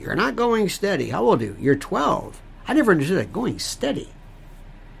 Really? You're not going steady. How old are you? You're 12. I never understood that. Going steady.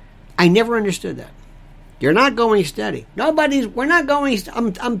 I never understood that. You're not going steady. We're not going,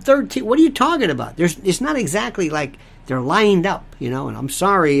 I'm 13. What are you talking about? It's not exactly like they're lined up, you know, and I'm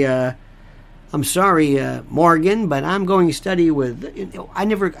sorry, Morgan, but I'm going steady with, you know, I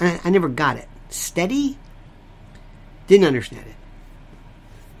never got it. Steady? Didn't understand it.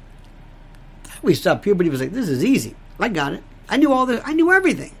 We saw puberty was like, this is easy. I got it. I knew all this. I knew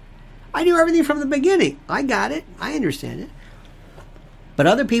everything. I knew everything from the beginning. I got it. I understand it. But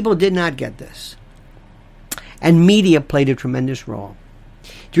other people did not get this. And media played a tremendous role.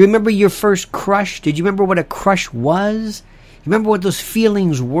 Do you remember your first crush? Did you remember what a crush was? You remember what those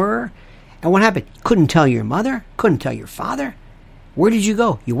feelings were? And what happened? You couldn't tell your mother? Couldn't tell your father? Where did you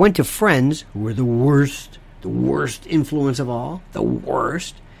go? You went to friends who were the worst influence of all, the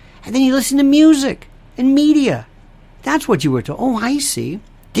worst. And then you listened to music and media. That's what you were told. Oh, I see.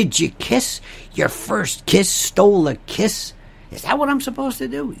 Did you kiss? Your first kiss stole a kiss? Is that what I'm supposed to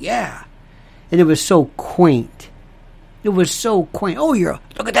do? Yeah. And it was so quaint. It was so quaint. Oh,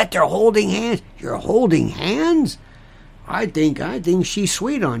 look at that. They're holding hands. You're holding hands? I think she's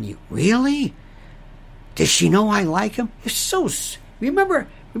sweet on you. Really? Does she know I like him? It's so. Remember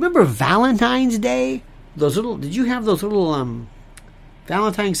Valentine's Day? Did you have those little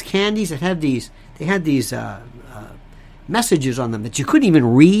Valentine's candies that had these? They had these messages on them that you couldn't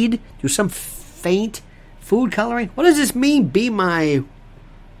even read through some faint food coloring. What does this mean? What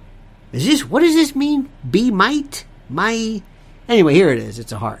does this mean? Anyway, here it is.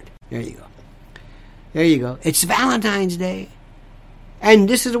 It's a heart. There you go. It's Valentine's Day. And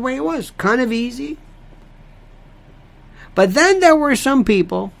this is the way it was. Kind of easy. But then there were some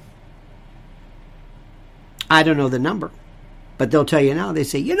people, I don't know the number, but they'll tell you now, they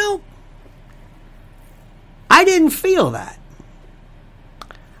say, you know, I didn't feel that.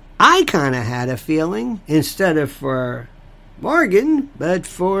 I kind of had a feeling, instead of for Morgan, but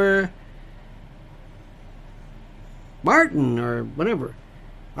for Martin or whatever.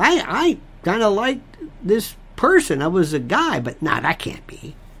 I kind of liked this person. I was a guy, but that can't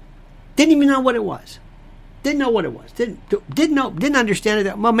be. Didn't even know what it was. Didn't know what it was. Didn't understand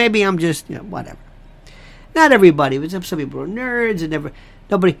it. Well, maybe I'm just, whatever. Not everybody. Some people are nerds and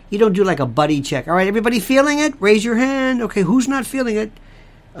nobody. You don't do like a buddy check. All right, everybody feeling it? Raise your hand. Okay, who's not feeling it?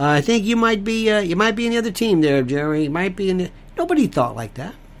 I think you might be in the other team there, Jerry. You might be in the. Nobody thought like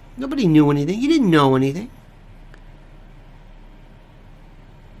that. Nobody knew anything. You didn't know anything.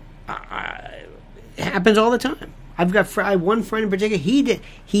 It happens all the time. I have one friend in particular.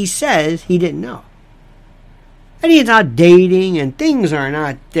 He says he didn't know. And he's not dating, and things are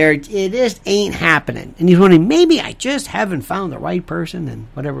not there. It just ain't happening. And he's wondering, maybe I just haven't found the right person, and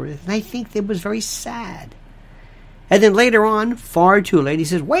whatever it is. And I think it was very sad. And then later on, far too late, he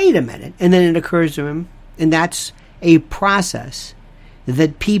says, wait a minute. And then it occurs to him, and that's a process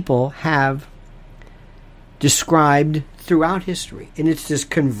that people have described throughout history. And it's this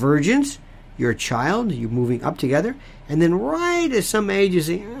convergence. You're a child, you're moving up together, and then right at some age you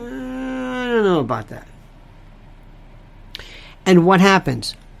say, I don't know about that. And what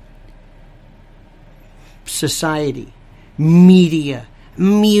happens? Society, media,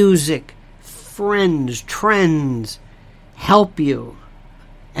 music, friends, trends help you.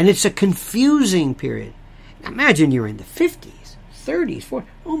 And it's a confusing period. Imagine you're in the 50s, 30s, 40s.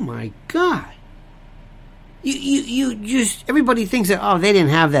 Oh my God. You just, everybody thinks that, oh, they didn't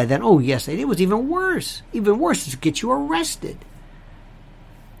have that then. Oh, yes, they did. It was even worse. Even worse is to get you arrested.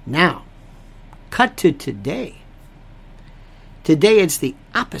 Now, cut to today. Today, it's the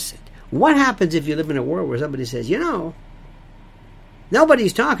opposite. What happens if you live in a world where somebody says, you know,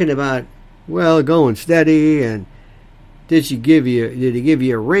 nobody's talking about, well, going steady, and did he give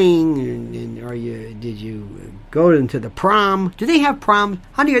you a ring, and did you go into the prom? Do they have proms?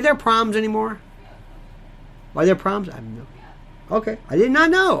 Honey, are there proms anymore? Are there proms? I don't know. Okay, I did not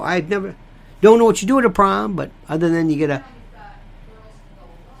know. Don't know what you do at a prom, but other than you get a.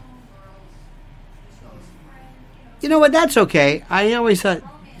 You know what? That's okay. I always thought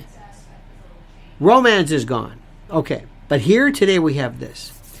romance is gone. Okay, but here today we have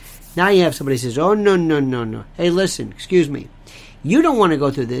this. Now you have somebody who says, "Oh no. Hey, listen, excuse me. You don't want to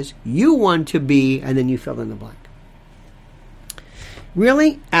go through this. You want to be," and then you fill in the blank.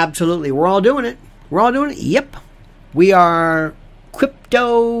 Really? Absolutely. We're all doing it. We're all doing it? Yep. We are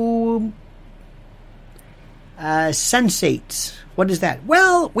crypto sensates. What is that?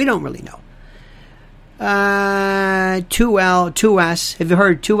 Well, we don't really know. 2L, 2S. Have you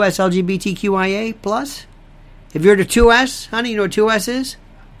heard 2S LGBTQIA plus? Have you heard of 2S? Honey, you know what 2S is?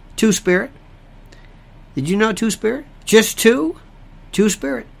 Two-Spirit. Did you know Two-Spirit? Just two?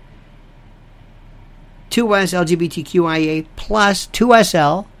 Two-Spirit. 2S LGBTQIA plus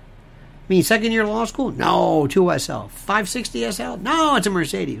 2SL. I mean, second year law school? No, 2SL. 560 SL? No, it's a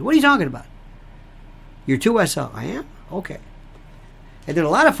Mercedes. What are you talking about? You're 2SL. I am? Okay. And then a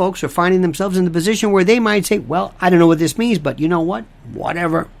lot of folks are finding themselves in the position where they might say, well, I don't know what this means, but you know what?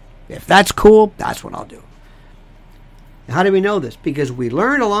 Whatever. If that's cool, that's what I'll do. How do we know this? Because we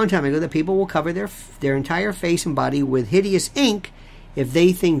learned a long time ago that people will cover their entire face and body with hideous ink if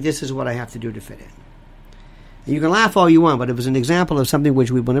they think this is what I have to do to fit in. And you can laugh all you want, but it was an example of something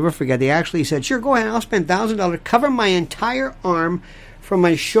which we will never forget. They actually said, sure, go ahead, I'll spend $1,000, cover my entire arm from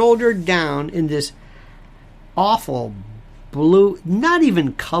my shoulder down in this awful blue, not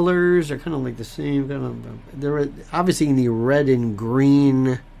even colors, they're kind of like the same, they're obviously in the red and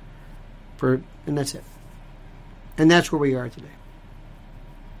green, and that's it. And that's where we are today.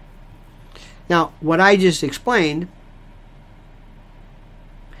 Now, what I just explained,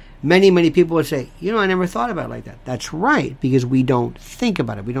 many people would say, you know, I never thought about it like that. That's right, because we don't think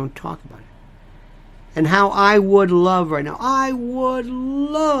about it. We don't talk about it. And how I would love right now, I would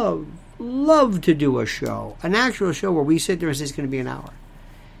love to do a show, an actual show where we sit there and say it's going to be an hour.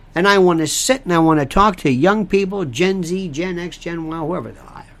 And I want to sit and I want to talk to young people, Gen Z, Gen X, Gen Y,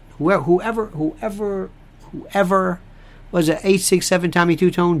 whoever was it, 867 Tommy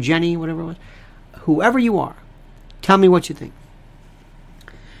Two-Tone, Jenny, whatever it was. Whoever you are, tell me what you think.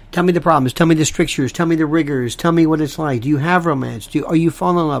 Tell me the problems. Tell me the strictures. Tell me the rigors. Tell me what it's like. Do you have romance? Are you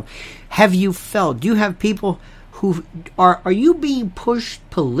falling in love? Have you felt? Do you have people who are you being pushed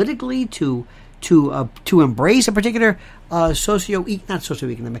politically to embrace a particular not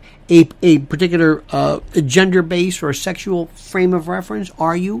socioeconomic, a particular gender-based or sexual frame of reference?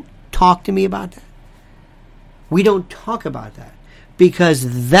 Are you? Talk to me about that. We don't talk about that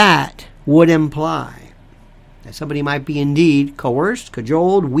because that would imply that somebody might be indeed coerced,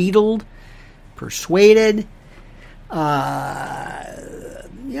 cajoled, wheedled, persuaded, made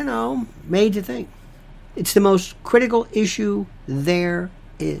to think. It's the most critical issue there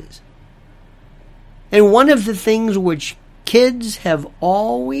is. And one of the things which kids have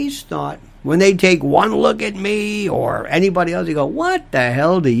always thought, when they take one look at me or anybody else, they go, what the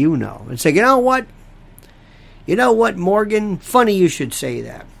hell do you know? And say, you know what? You know what, Morgan? Funny you should say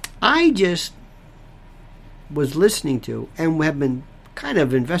that. I just was listening to and have been kind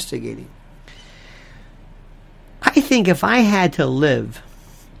of investigating. I think if I had to live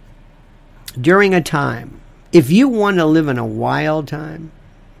during a time, if you want to live in a wild time,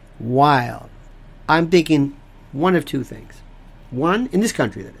 I'm thinking one of two things. One, in this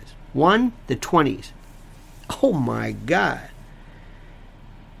country that is. One, the 20s. Oh my God.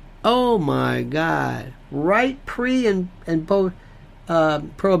 Oh my God. Right pre and post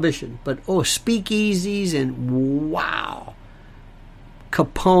prohibition. But speakeasies and wow.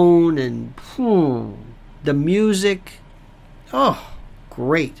 Capone and the music. Oh,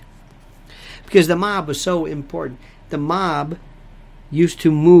 great. Because the mob was so important. The mob used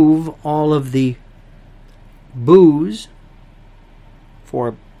to move all of the booze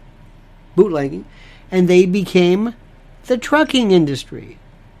for bootlegging, and they became the trucking industry.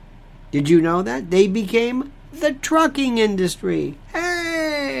 Did you know that? They became the trucking industry.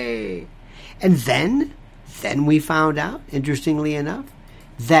 Hey! And then we found out, interestingly enough,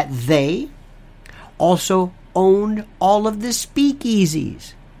 that they also owned all of the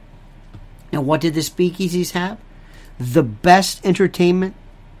speakeasies. Now, what did the speakeasies have? The best entertainment,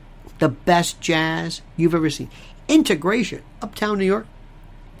 the best jazz you've ever seen. Integration, uptown New York,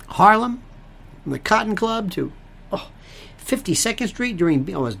 Harlem, from the Cotton Club to 52nd Street during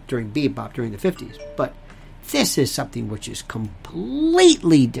bebop during the 50s. But this is something which is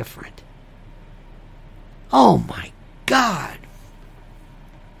completely different. Oh my God.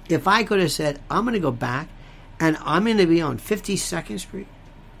 If I could have said, I'm going to go back and I'm going to be on 52nd Street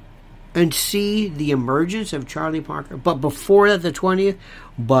and see the emergence of Charlie Parker, but before that, the 20th,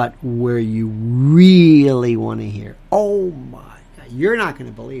 but where you really want to hear, oh my God, you're not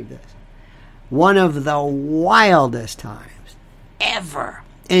going to believe this. One of the wildest times ever,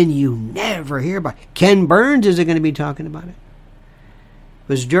 and you never hear about it. Ken Burns is going to be talking about it. It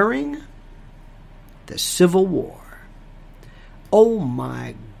was during the Civil War. Oh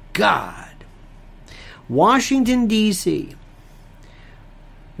my God. Washington, D.C.,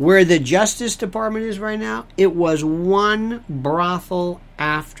 where the Justice Department is right now, it was one brothel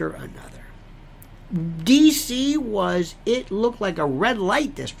after another. D.C. it looked like a red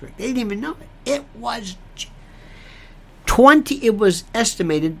light district. They didn't even know it. It was it was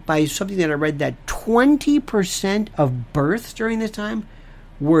estimated by something that I read that 20% of births during this time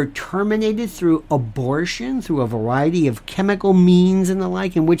were terminated through abortion, through a variety of chemical means and the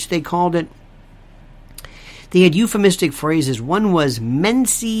like, in which they called it, they had euphemistic phrases. One was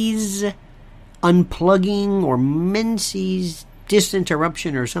Menses unplugging or Menses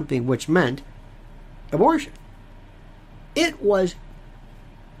disinterruption or something, which meant abortion. It was,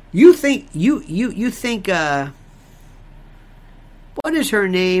 you think, what is her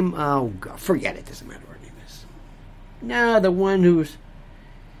name? Oh, God, forget it. Doesn't matter what her name is. No, the one who's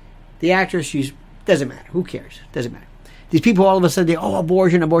the actress, doesn't matter. Who cares? Doesn't matter. These people all of a sudden,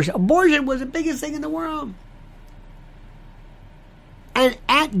 abortion. Abortion was the biggest thing in the world. And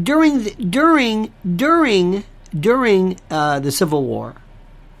during the Civil War,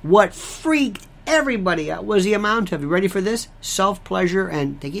 what freaked everybody out was the amount of, you ready for this? Self-pleasure,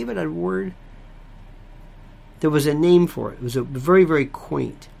 and they gave it a word. There was a name for it. It was a very, very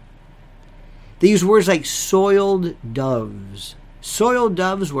quaint. They used words like soiled doves. Soiled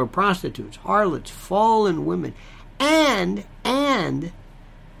doves were prostitutes, harlots, fallen women, and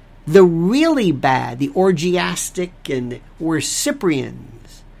the really bad, the orgiastic, and were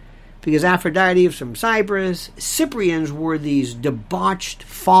Cyprians. Because Aphrodite from Cyprus, Cyprians were these debauched,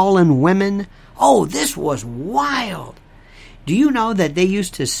 fallen women. Oh, this was wild. Do you know that they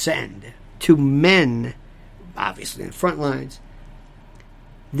used to send to men, obviously in the front lines,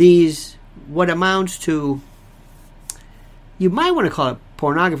 these, what amounts to, you might want to call it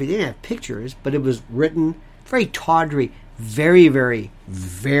pornography. They didn't have pictures, but it was written very tawdry, very, very,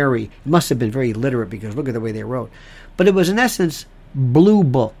 very, it must have been very literate because look at the way they wrote. But it was in essence blue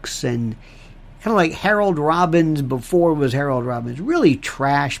books and kind of like Harold Robbins before it was Harold Robbins. Really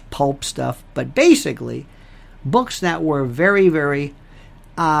trash pulp stuff, but basically books that were very, very,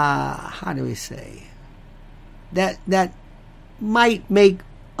 how do we say, that might make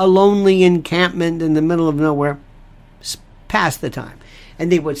a lonely encampment in the middle of nowhere pass the time.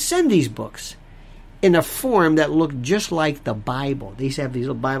 And they would send these books in a form that looked just like the Bible. They used to have these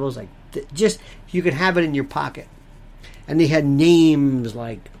little Bibles, like just you could have it in your pocket, and they had names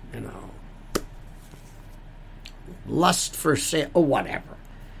like lust for sale or whatever,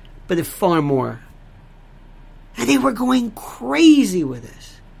 but it's far more. And they were going crazy with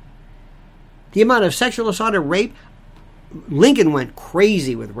this. The amount of sexual assault and rape, Lincoln went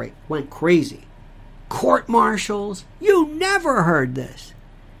crazy with rape, went crazy. Court-martials, you never heard this.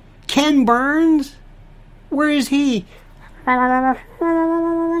 Ken Burns, where is he? Where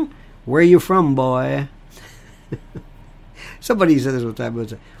are you from, boy? Somebody said this one time.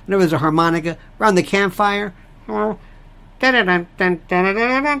 Whenever there's a harmonica around the campfire,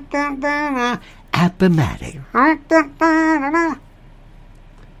 Appomattox.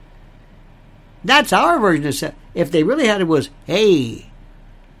 That's our version of it. If they really had it was, hey,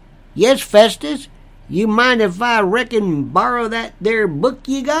 yes, Festus, you mind if I borrow that there book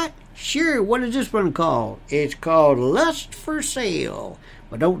you got? Sure, what is this one called? It's called Lust for Sale.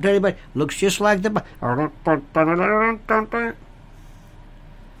 But don't tell anybody, looks just like the...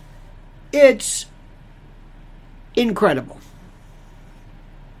 It's incredible.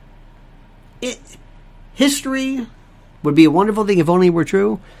 History would be a wonderful thing if only it were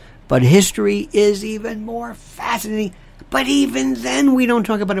true, but history is even more fascinating. But even then we don't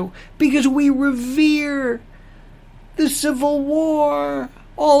talk about it because we revere the Civil War.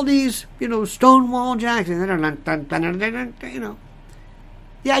 All these, Stonewall Jackson,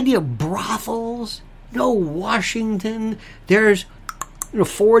 the idea of brothels, Washington, there's,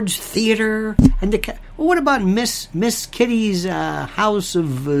 Ford's Theater, and what about Miss Kitty's house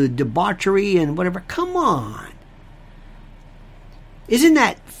of debauchery and whatever? Come on. Isn't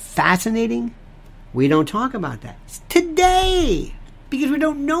that fascinating? We don't talk about that today because we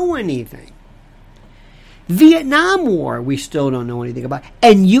don't know anything. Vietnam War, we still don't know anything about.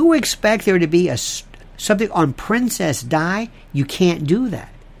 And you expect there to be something on Princess Di? You can't do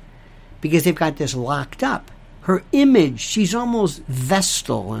that because they've got this locked up. Her image, she's almost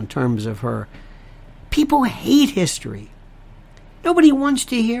Vestal in terms of her. People hate history. Nobody wants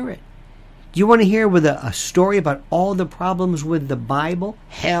to hear it. Do you want to hear with a story about all the problems with the Bible?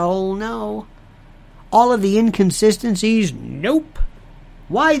 Hell no. All of the inconsistencies? Nope.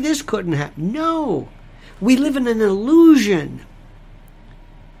 Why this couldn't happen? No. We live in an illusion.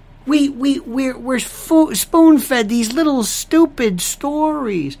 We're spoon-fed these little stupid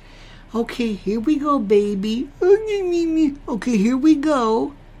stories. Okay, here we go, baby. Okay, here we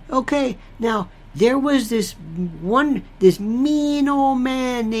go. Okay, now, there was this mean old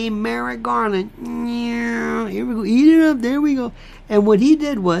man named Merrick Garland. Here we go, eat it up, there we go. And what he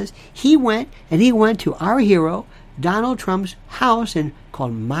did was, he went to our hero, Donald Trump's house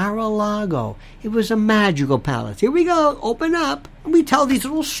called Mar-a-Lago. It was a magical palace. Here we go, open up. And we tell these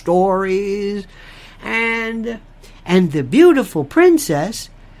little stories. And the beautiful princess,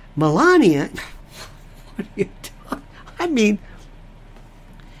 Melania, what are you talking? I mean,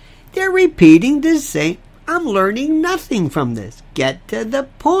 they're repeating the same. I'm learning nothing from this. Get to the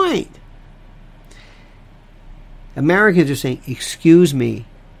point. Americans are saying, excuse me,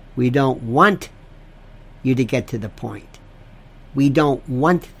 we don't want you to get to the point. We don't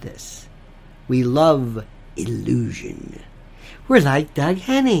want this. We love illusion. We're like Doug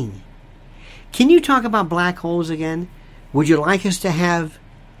Henning. Can you talk about black holes again? Would you like us to have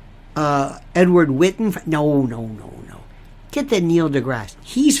Edward Witten? No. Get that Neil deGrasse.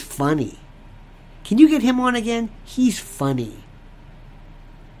 He's funny. Can you get him on again? He's funny.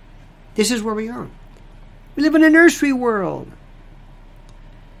 This is where we are. We live in a nursery world.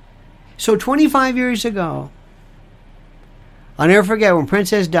 So 25 years ago, I'll never forget when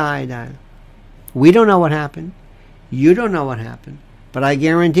Princess died. We don't know what happened. You don't know what happened. But I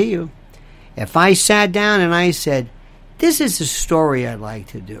guarantee you, if I sat down and I said, this is a story I'd like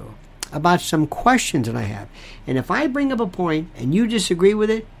to do about some questions that I have. And if I bring up a point and you disagree with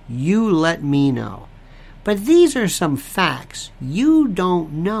it, you let me know. But these are some facts you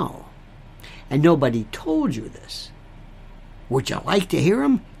don't know. And nobody told you this. Would you like to hear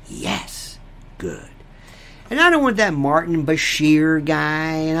them? Yes. Good. And I don't want that Martin Bashir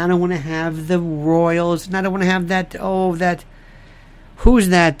guy, and I don't want to have the Royals, and I don't want to have that, who's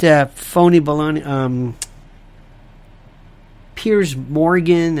that phony baloney, Piers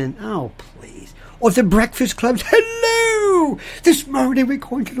Morgan, and please. Or the Breakfast Clubs. Hello! This morning we're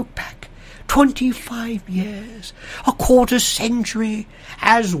going to look back 25 years, a quarter century,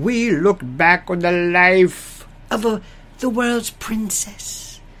 as we look back on the life of the world's princess.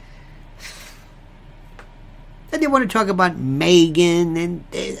 And they want to talk about Meghan and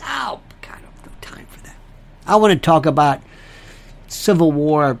God, I don't have time for that. I want to talk about Civil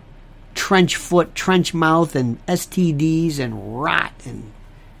War, trench foot, trench mouth, and STDs and rot and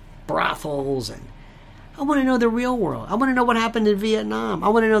brothels, and I want to know the real world. I want to know what happened in Vietnam. I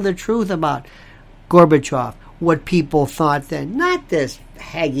want to know the truth about Gorbachev, what people thought then, not this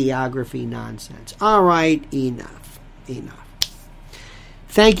hagiography nonsense. All right, enough.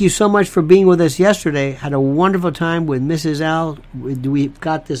 Thank you so much for being with us yesterday. Had a wonderful time with Mrs. L. We've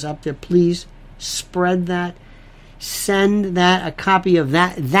got this up there. Please spread that. Send that, a copy of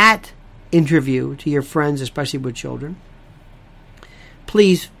that interview to your friends, especially with children.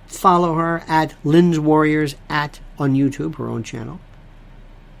 Please follow her at Lynn's Warriors on YouTube, her own channel.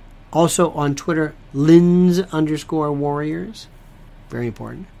 Also on Twitter, Lynn's_Warriors. Very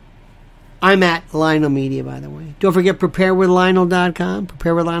important. I'm at Lionel Media, by the way. Don't forget preparewithlionel.com.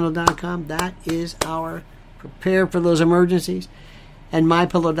 Preparewithlionel.com. That is our prepare for those emergencies. And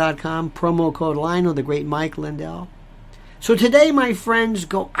mypillow.com. Promo code Lionel, the great Mike Lindell. So today, my friends,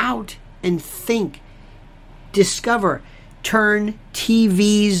 go out and think. Discover. Turn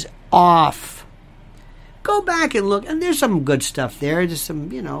TVs off. Go back and look. And there's some good stuff there. There's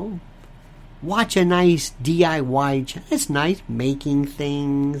some, watch a nice DIY channel. It's nice making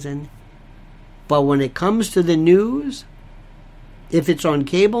things But when it comes to the news, if it's on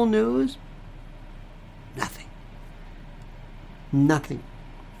cable news, nothing. Nothing.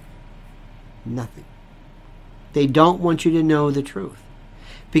 Nothing. They don't want you to know the truth.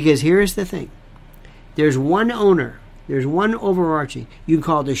 Because here's the thing. There's one owner. There's one overarching. You can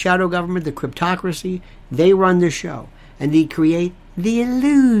call it the shadow government, the cryptocracy. They run the show. And they create the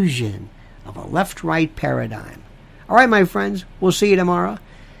illusion of a left-right paradigm. All right, my friends. We'll see you tomorrow.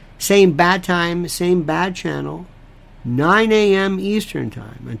 Same bad time, same bad channel. 9 a.m. Eastern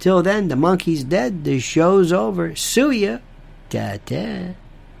Time. Until then, the monkey's dead. The show's over. Sue ya. Ta-ta.